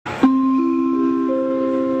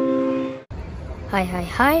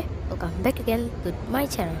Hi, welcome back again to my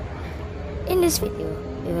channel. In this video,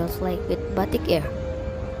 we will fly with Batik Air.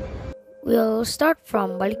 We'll start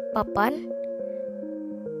from Balikpapan,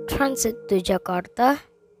 transit to Jakarta,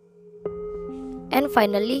 and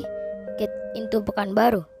finally get into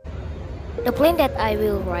Pekanbaru. The plane that I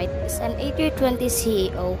will ride is an A320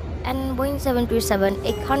 CEO and Boeing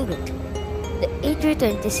 737-800. The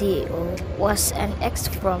A320 CEO was an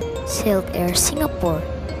ex from Sailed Air Singapore,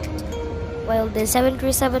 while the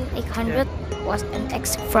 737-800 was an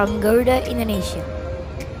ex from Garuda Indonesia.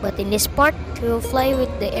 But in this part, we will fly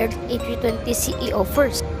with the A320 CEO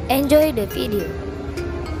first. Enjoy the video.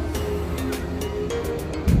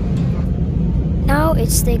 Now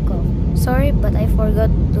it's takeoff. Sorry, but I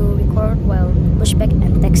forgot to record while pushback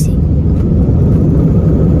and taxi.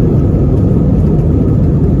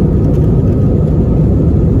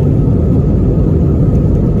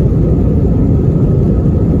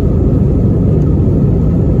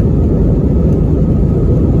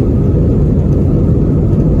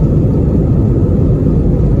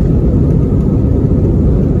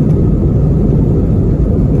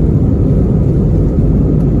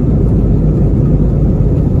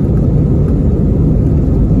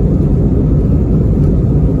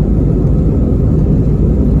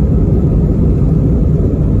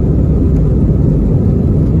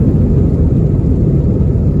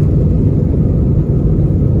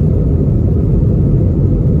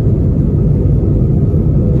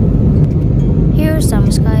 Some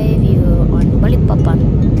sky view on Balikpapan.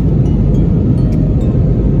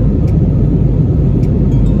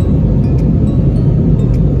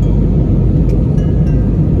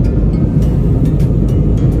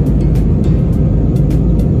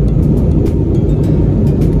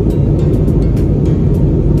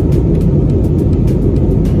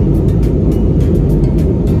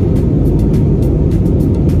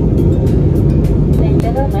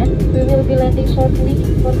 We will be landing shortly.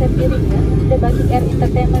 For safety reasons, the Batik Air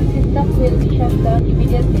entertainment system will be shut down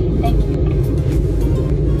immediately. Thank you.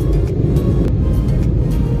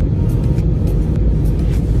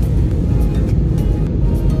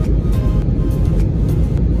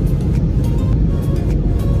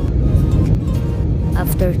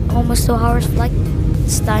 After almost 2 hours flight,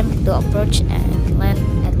 it's time to approach and land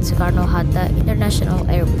at Soekarno-Hatta International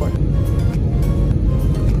Airport.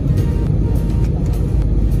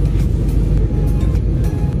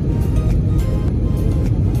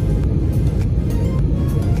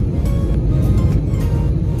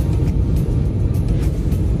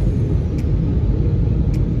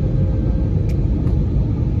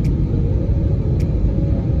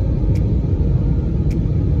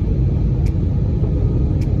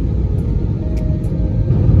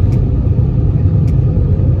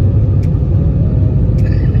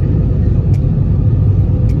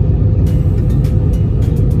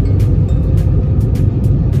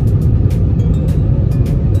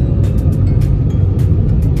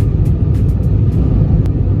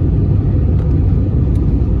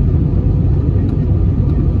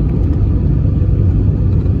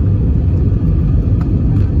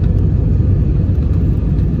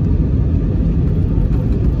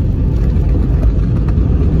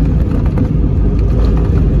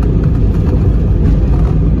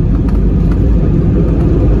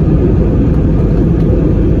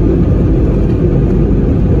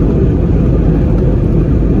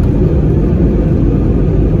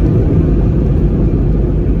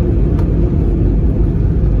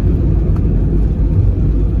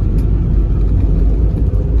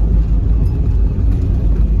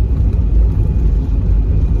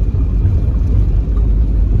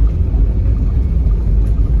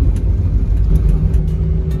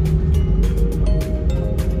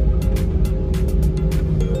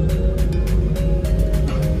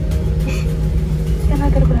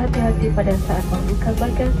 Pada saat membuka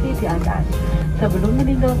bagasi di atas. Sebelum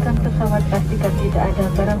meninggalkan pesawat, pastikan tidak ada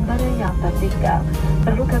barang-barang yang tertinggal.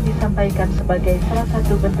 Perlu kami sampaikan sebagai salah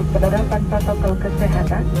satu bentuk penerapan protokol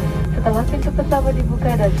kesehatan, setelah pintu pesawat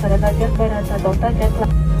dibuka dan sarana gambaran atau tanda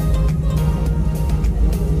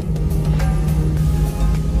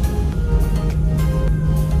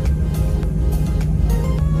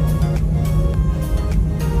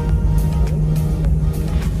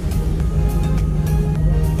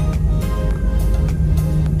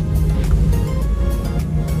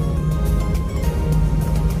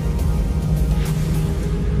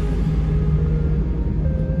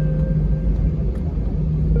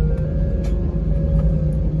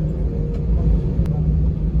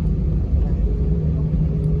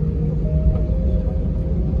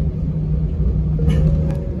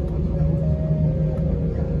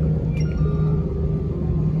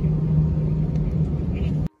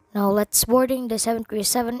Now let's boarding the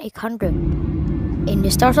 737-800. In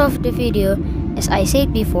the start of the video, as I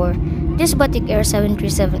said before, this Batik Air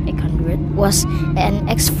 737-800 was an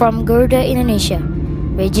X from Garuda Indonesia,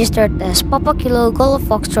 registered as Papa Kilo Golf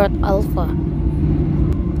Foxtrot Alpha.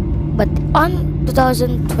 But on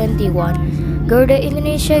 2021, Garuda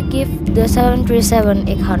Indonesia gave the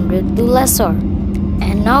 737-800 to lessor,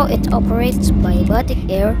 and now it operates by Batik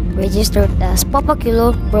Air, registered as Papa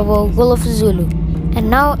Kilo Bravo Golf Zulu. And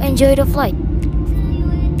now enjoy the flight.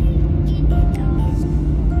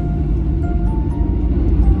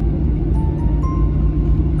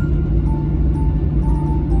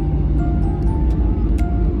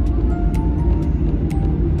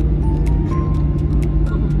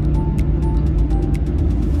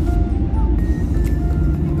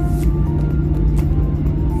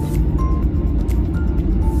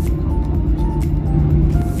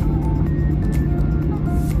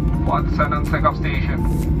 Watson on Second Station.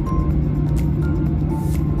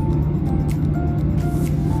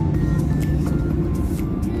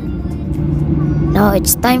 Now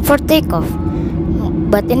it's time for takeoff.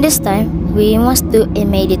 But in this time, we must do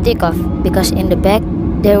immediate takeoff because in the back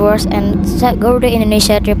there was an Garuda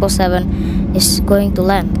Indonesia 777 is going to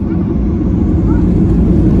land.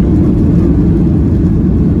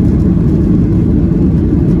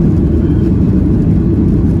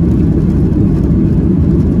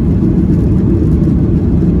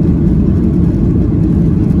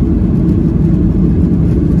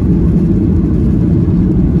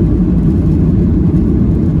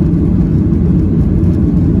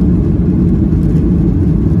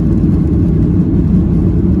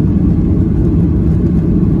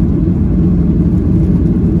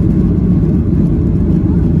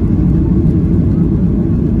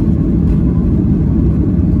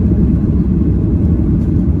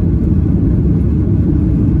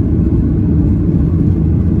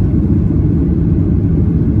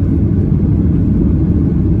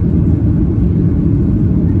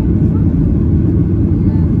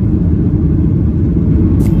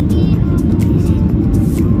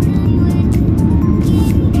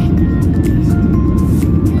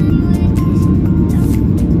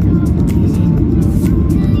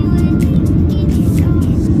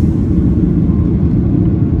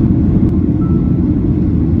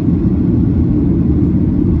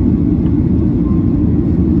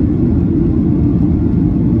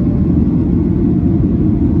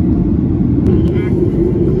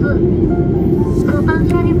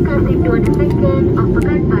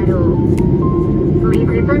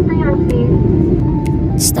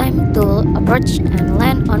 It's time to approach and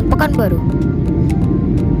land on Pekanbaru.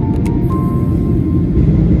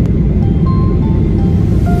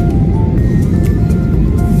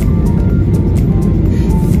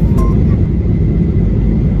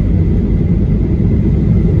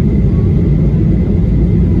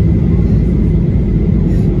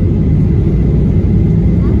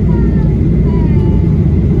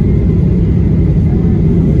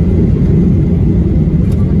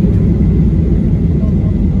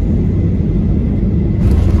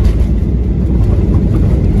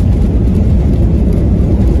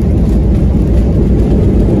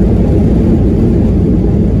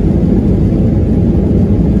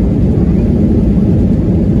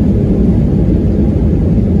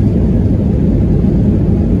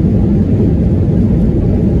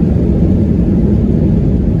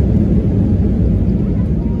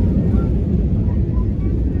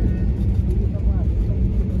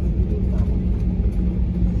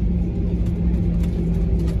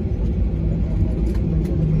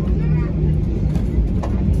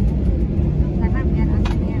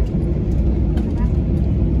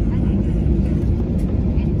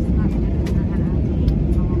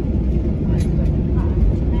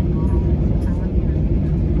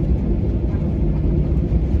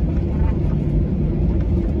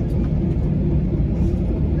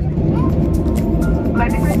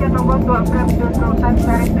 Welcome to Sultan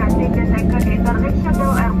Syarif Kasih Second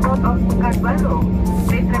International Airport of Pekanbaru.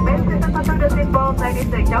 Please remain seated under the seatbelt,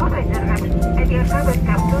 ladies and gentlemen, and your cabin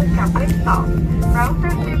captain captain stop. Round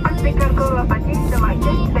safety plastic cargo lapaging the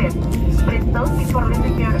luggage seat. Please note before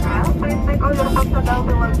leaving your aisle, please take all your personal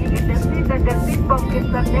belongings in the seat and the seat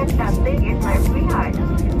pockets and then nothing is left behind.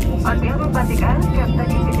 On behalf of Batik Air, Captain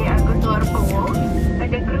Ibidi Agus Warpowo, and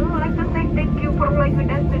the crew would like to say thank you for flying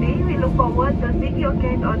with us today. We look forward to seeing you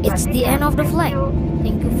again on It's Batik the end Air. of the flight.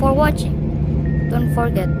 Thank you for watching. Don't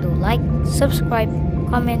forget to like, subscribe,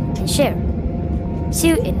 comment, and share.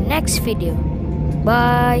 See you in next video.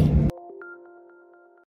 Bye.